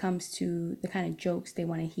when it comes to the kind of jokes they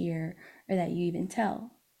want to hear or that you even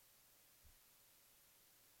tell?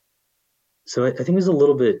 So I think it was a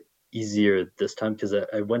little bit easier this time because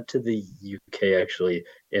I went to the UK actually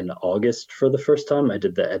in August for the first time. I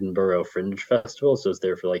did the Edinburgh Fringe Festival, so I was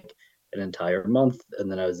there for like an entire month,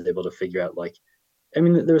 and then I was able to figure out like, I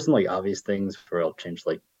mean, there were some like obvious things where I'll change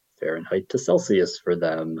like Fahrenheit to Celsius for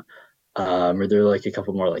them, or there are like a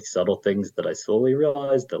couple more like subtle things that I slowly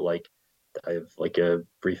realized that like I have like a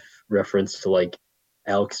brief reference to like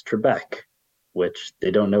Alex Trebek, which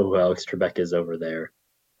they don't know who Alex Trebek is over there.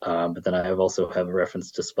 But then I also have a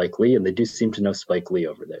reference to Spike Lee, and they do seem to know Spike Lee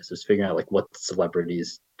over there. So it's figuring out like what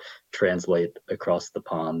celebrities translate across the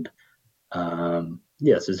pond.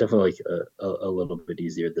 Yeah, so it's definitely like a little bit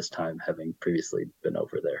easier this time, having previously been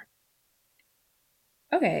over there.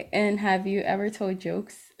 Okay, and have you ever told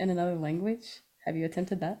jokes in another language? Have you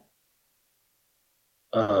attempted that?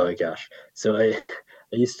 Oh gosh, so I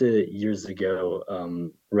used to years ago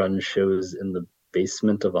run shows in the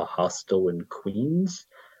basement of a hostel in Queens.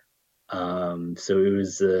 So it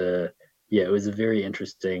was yeah, it was a very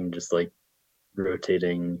interesting, just like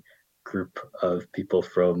rotating group of people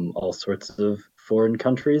from all sorts of foreign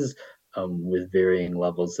countries with varying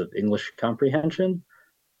levels of English comprehension.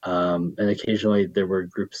 And occasionally there were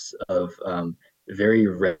groups of very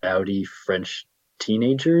rowdy French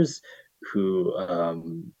teenagers who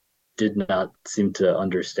did not seem to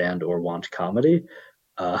understand or want comedy,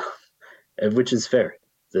 uh, which is fair.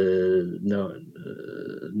 No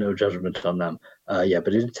judgment on them. Yeah,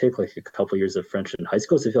 but it did take like a couple years of French in high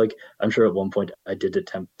school. So I feel like I'm sure at one point I did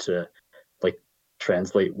attempt to like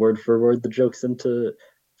translate word for word the jokes into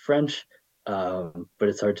French. But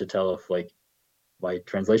it's hard to tell if like my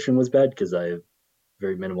translation was bad because I have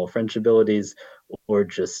very minimal French abilities, or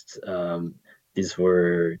just these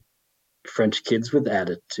were French kids with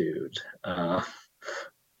attitude.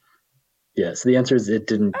 Yeah, so the answer is it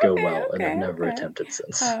didn't go Okay, well, and I've okay, never okay. attempted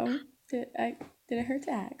since. Did it hurt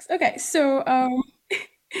to ask? Okay, so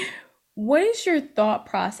what is your thought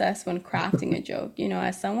process when crafting a joke? You know,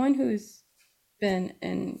 as someone who's been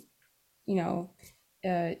in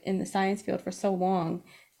the science field for so long,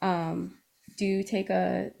 do you take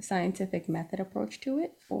a scientific method approach to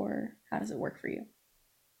it, or how does it work for you?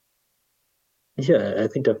 Yeah, I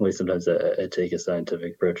think definitely sometimes I take a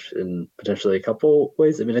scientific approach in potentially a couple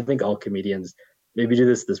ways. I mean, I think all comedians maybe do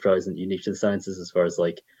this. This probably isn't unique to the sciences as far as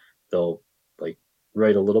like they'll like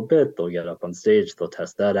write a little bit, they'll get up on stage, they'll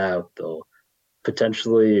test that out, they'll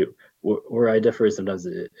potentially where I differ is sometimes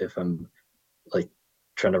if I'm like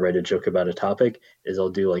trying to write a joke about a topic is I'll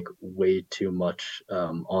do like way too much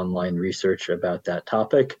online research about that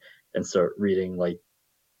topic and start reading like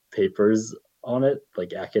papers on it,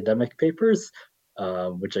 like academic papers,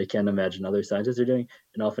 which I can't imagine other scientists are doing,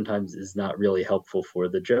 and oftentimes is not really helpful for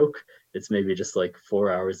the joke. It's maybe just like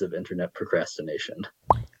 4 hours of internet procrastination.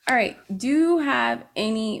 All right. Do you have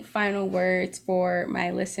any final words for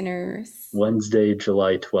my listeners? Wednesday,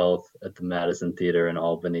 July 12th at the Madison Theater in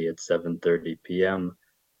Albany at 7:30 p.m.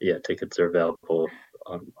 Yeah, tickets are available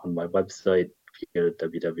on my website. You go to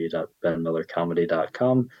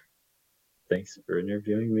www.benmillercomedy.com. Thanks for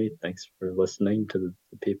interviewing me. Thanks for listening to the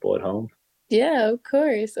people at home. Yeah, of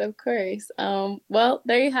course, of course. Well,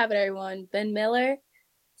 there you have it, everyone. Ben Miller,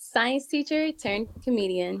 science teacher turned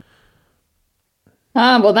comedian.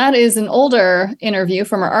 Well, that is an older interview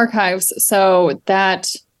from our archives, so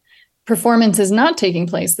that performance is not taking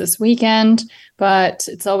place this weekend, but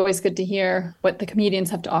it's always good to hear what the comedians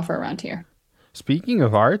have to offer around here. Speaking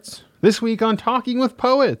of arts, this week on Talking with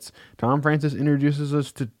Poets, Thom Francis introduces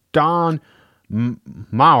us to Don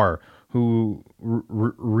Maurer, who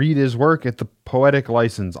read his work at the Poetic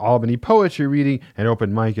License Albany Poetry Reading and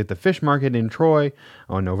Open Mic at the Fish Market in Troy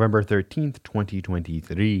on November 13th,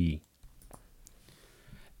 2023.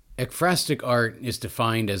 Ekphrastic art is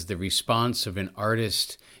defined as the response of an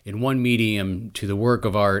artist in one medium to the work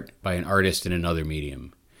of art by an artist in another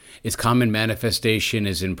medium. Its common manifestation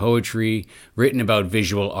is in poetry written about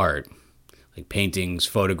visual art, like paintings,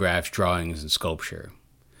 photographs, drawings, and sculpture.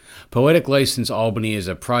 Poetic License Albany is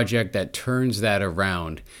a project that turns that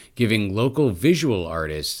around, giving local visual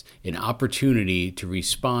artists an opportunity to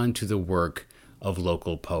respond to the work of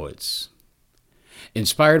local poets.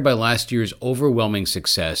 Inspired by last year's overwhelming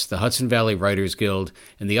success, the Hudson Valley Writers Guild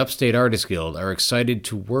and the Upstate Artists Guild are excited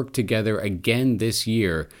to work together again this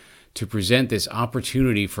year to present this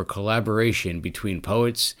opportunity for collaboration between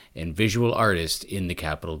poets and visual artists in the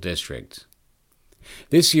Capital District.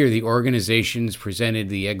 This year, the organizations presented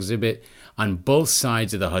the exhibit on both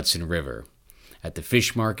sides of the Hudson River, at the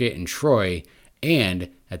Fish Market in Troy and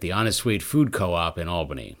at the Honest Wheat Food Co-op in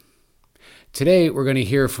Albany. Today, we're going to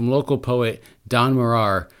hear from local poet Don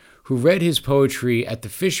Maurer, who read his poetry at the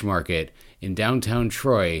Fish Market in downtown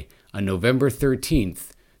Troy on November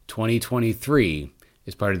 13th, 2023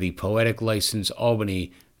 is part of the Poetic License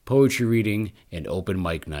Albany Poetry Reading and Open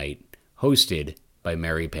Mic Night, hosted by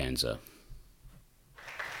Mary Panza.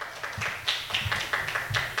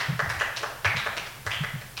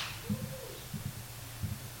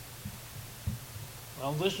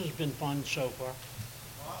 Well, this has been fun so far.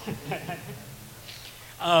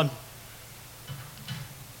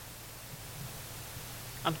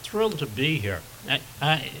 I'm thrilled to be here.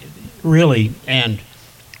 I really, and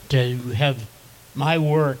to have my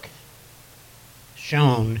work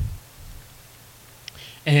shown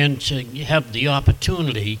and to have the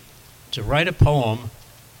opportunity to write a poem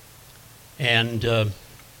and hand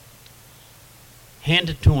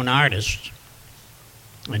it to an artist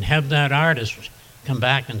and have that artist come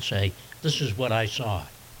back and say, this is what I saw.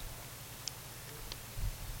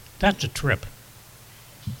 That's a trip.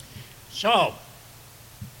 So,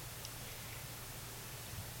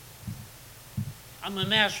 I'm a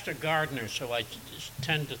master gardener, so I just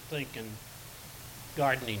tend to think in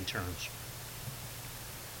gardening terms.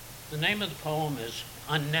 The name of the poem is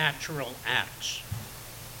Unnatural Acts.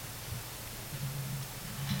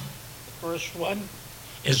 The first one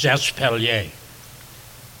is Espalier.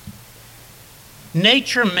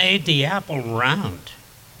 Nature made the apple round,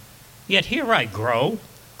 yet here I grow,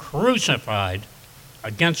 crucified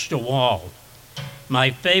against a wall,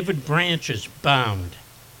 my favored branches bound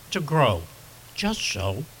to grow just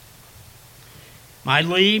so. My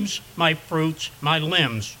leaves, my fruits, my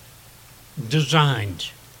limbs designed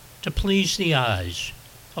to please the eyes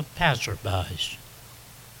of passerbys.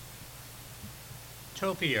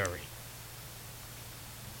 Topiary.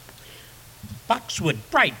 Boxwood,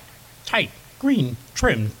 bright, tight, green,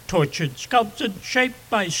 trimmed, tortured, sculpted, shaped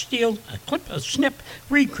by steel, a clip, a snip,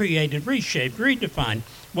 recreated, reshaped, redefined.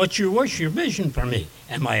 What's your vision for me?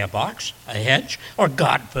 Am I a box, a hedge, or,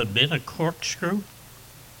 God forbid, a corkscrew?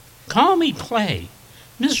 Call me clay,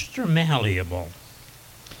 Mr. Malleable.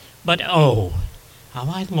 But oh, how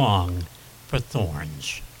I long for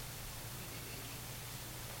thorns.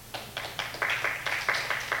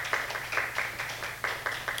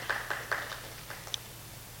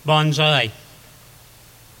 Bonsai.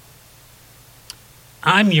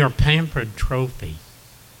 I'm your pampered trophy,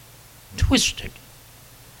 twisted,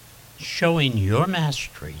 showing your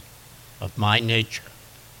mastery of my nature.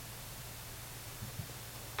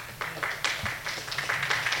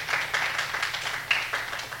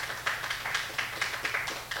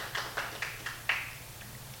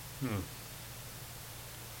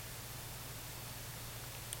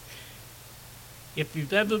 If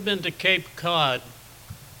you've ever been to Cape Cod,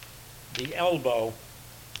 the elbow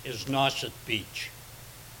is Nauset Beach.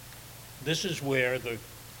 This is where the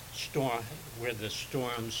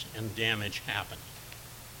storms and damage happen.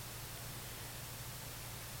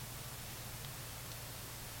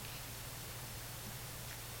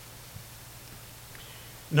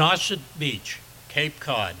 Nauset Beach, Cape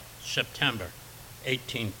Cod, September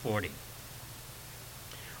 1840.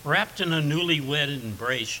 Wrapped in a newlywed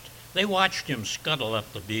embrace, they watched him scuttle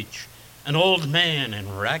up the beach, an old man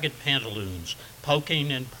in ragged pantaloons,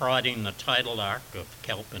 poking and prodding the tidal arc of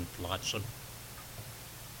kelp and flotsam.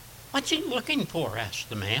 What's he looking for? Asked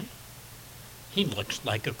the man. He looks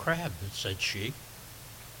like a crab, said she.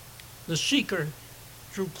 The seeker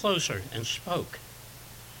drew closer and spoke.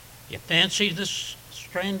 You fancy this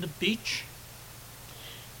strand of beach?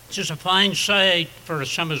 'Tis a fine sight for a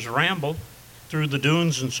summer's ramble through the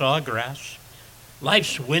dunes and sawgrass.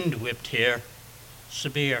 Life's wind-whipped here,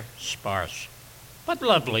 severe, sparse, but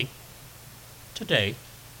lovely. Today,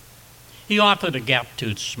 he offered a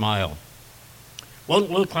gap-toothed smile.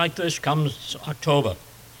 Won't look like this comes October.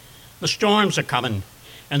 The storms are coming,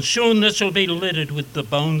 and soon this will be littered with the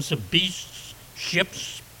bones of beasts,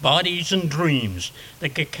 ships, bodies, and dreams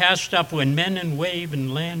that get cast up when men and wave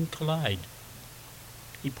and land collide.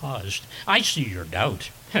 He paused. I see your doubt.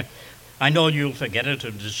 I know you'll forget it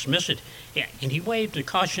or dismiss it. Yeah, and he waved a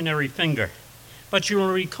cautionary finger. But you'll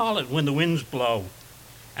recall it when the winds blow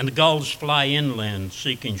and the gulls fly inland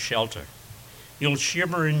seeking shelter. You'll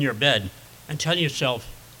shiver in your bed and tell yourself,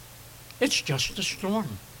 it's just a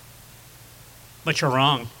storm. But you're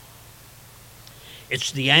wrong.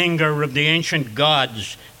 It's the anger of the ancient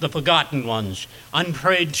gods, the forgotten ones,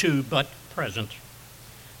 unprayed to but present.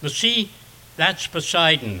 The sea, that's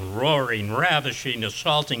Poseidon, roaring, ravishing,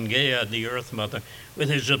 assaulting Gaia, the Earth Mother, with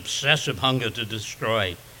his obsessive hunger to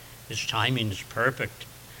destroy. His timing is perfect.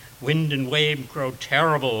 Wind and wave grow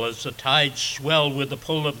terrible as the tides swell with the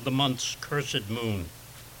pull of the month's cursed moon.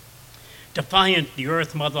 Defiant, the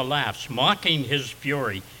Earth Mother laughs, mocking his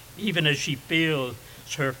fury, even as she feels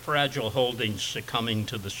her fragile holdings succumbing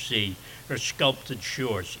to the sea, her sculpted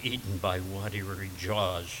shores eaten by watery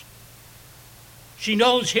jaws. She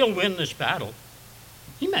knows he'll win this battle.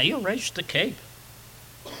 He may erase the Cape.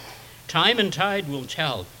 Time and tide will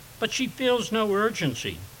tell, but she feels no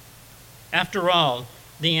urgency. After all,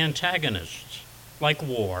 the antagonists, like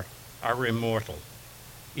war, are immortal,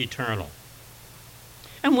 eternal.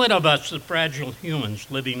 And what of us, the fragile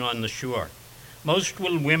humans living on the shore? Most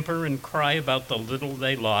will whimper and cry about the little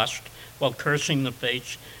they lost while cursing the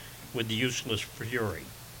fates with useless fury.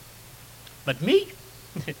 But me?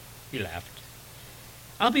 He laughed.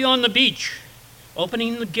 I'll be on the beach,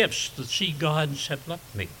 opening the gifts the sea gods have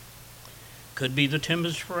left me. Could be the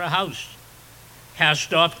timbers for a house,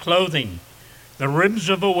 cast-off clothing, the ribs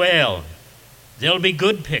of a whale. There'll be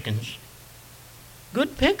good pickings.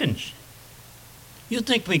 Good pickings. You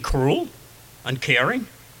think me cruel, uncaring?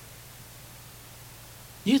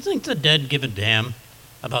 You think the dead give a damn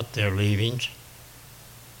about their leavings?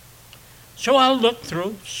 So I'll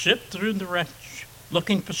sift through the wreckage,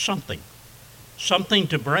 looking for something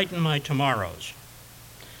to brighten my tomorrows.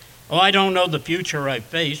 Oh, I don't know the future I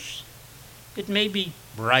face. It may be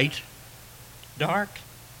bright, dark,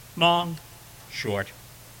 long, short.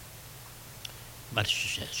 But as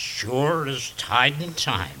sure as tide and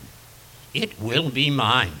time, it will be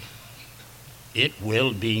mine. It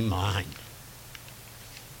will be mine.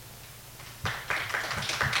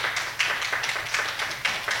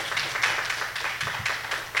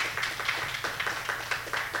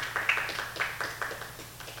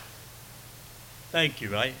 Thank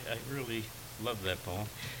you. I really love that poem.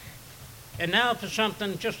 And now for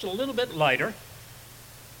something just a little bit lighter.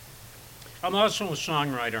 I'm also a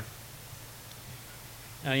songwriter.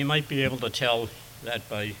 Now you might be able to tell that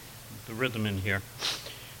by the rhythm in here.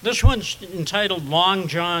 This one's entitled Long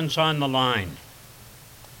John's on the Line.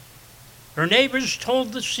 Her neighbors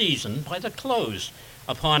told the season by the clothes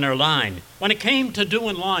upon her line. When it came to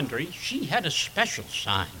doing laundry, she had a special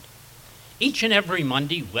sign. Each and every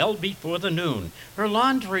Monday, well before the noon, her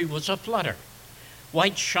laundry was aflutter,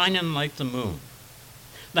 white shining like the moon.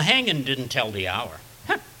 The hanging didn't tell the hour.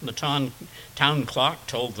 The town clock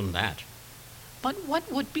told them that. But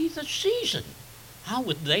what would be the season? How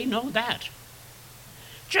would they know that?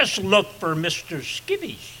 Just look for Mr.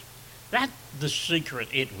 Skivvies. That's the secret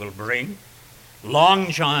it will bring. Long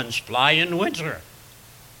johns fly in winter.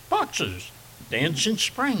 Boxes dance in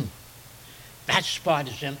spring. That spot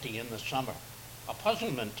is empty in the summer, a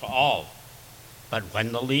puzzlement to all. But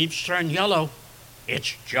when the leaves turn yellow,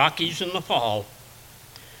 it's jockeys in the fall.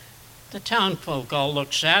 The town folk all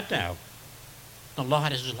look sad now. The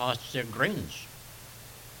lot has lost their grins.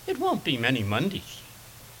 It won't be many Mondays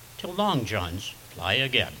till Long Johns fly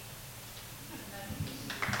again.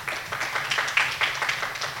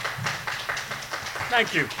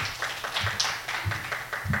 Thank you.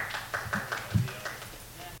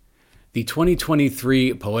 The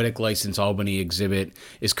 2023 Poetic License Albany exhibit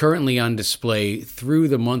is currently on display through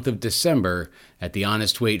the month of December at the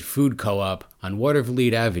Honest Weight Food Co-op on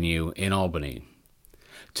Watervliet Avenue in Albany.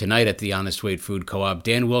 Tonight at the Honest Weight Food Co-op,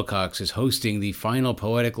 Dan Wilcox is hosting the final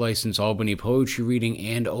Poetic License Albany poetry reading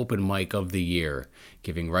and open mic of the year,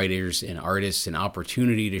 giving writers and artists an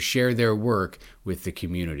opportunity to share their work with the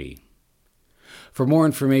community. For more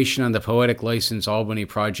information on the Poetic License Albany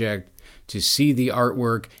project, to see the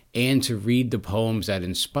artwork, and to read the poems that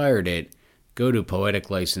inspired it, go to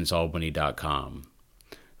poeticlicensealbany.com.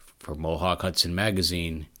 For Mohawk Hudson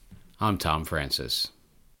Magazine, I'm Thom Francis.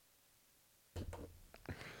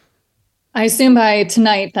 I assume by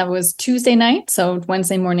tonight that was Tuesday night, so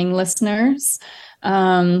Wednesday morning listeners.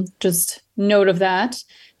 Just note of that.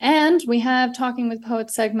 And we have Talking with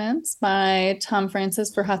Poets segments by Thom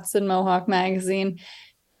Francis for Hudson Mohawk Magazine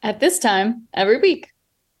at this time every week.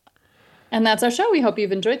 And that's our show. We hope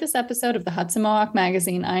you've enjoyed this episode of the Hudson Mohawk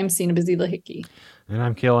Magazine. I'm Sina Bazila Hickey. And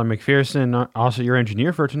I'm Kayla McPherson, also your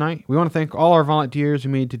engineer for tonight. We want to thank all our volunteers who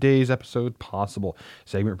made today's episode possible.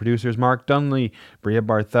 Segment producers Mark Dunlea, Brea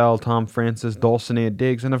Barthel, Thom Francis, Dulicina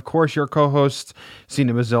Diggs, and of course your co-hosts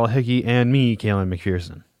Sina Bazila Hickey and me, Kayla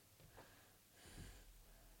McPherson.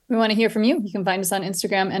 We want to hear from you. You can find us on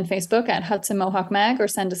Instagram and Facebook at Hudson Mohawk Mag or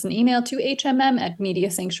send us an email to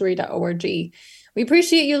hmm@mediasanctuary.org. We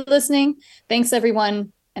appreciate you listening. Thanks,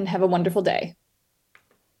 everyone, and have a wonderful day.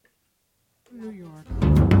 New York.